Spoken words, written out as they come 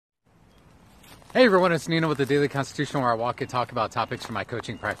Hey everyone, it's Nino with the Daily Constitution, where I walk and talk about topics from my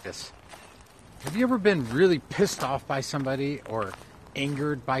coaching practice. Have you ever been really pissed off by somebody or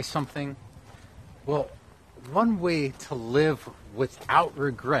angered by something? Well, one way to live without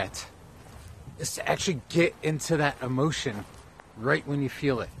regret is to actually get into that emotion right when you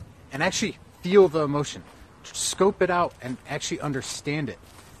feel it and actually feel the emotion. Scope it out and actually understand it.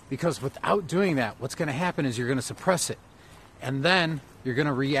 Because without doing that, what's going to happen is you're going to suppress it. And then you're going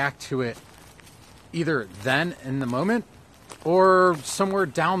to react to it either then in the moment or somewhere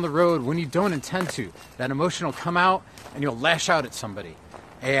down the road when you don't intend to. That emotion will come out and you'll lash out at somebody.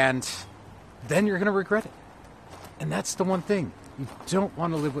 And then you're going to regret it. And that's the one thing. You don't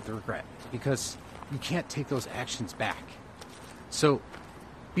want to live with regret because you can't take those actions back. So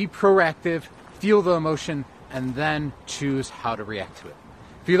be proactive, feel the emotion, and then choose how to react to it.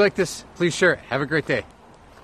 If you like this, please share it. Have a great day.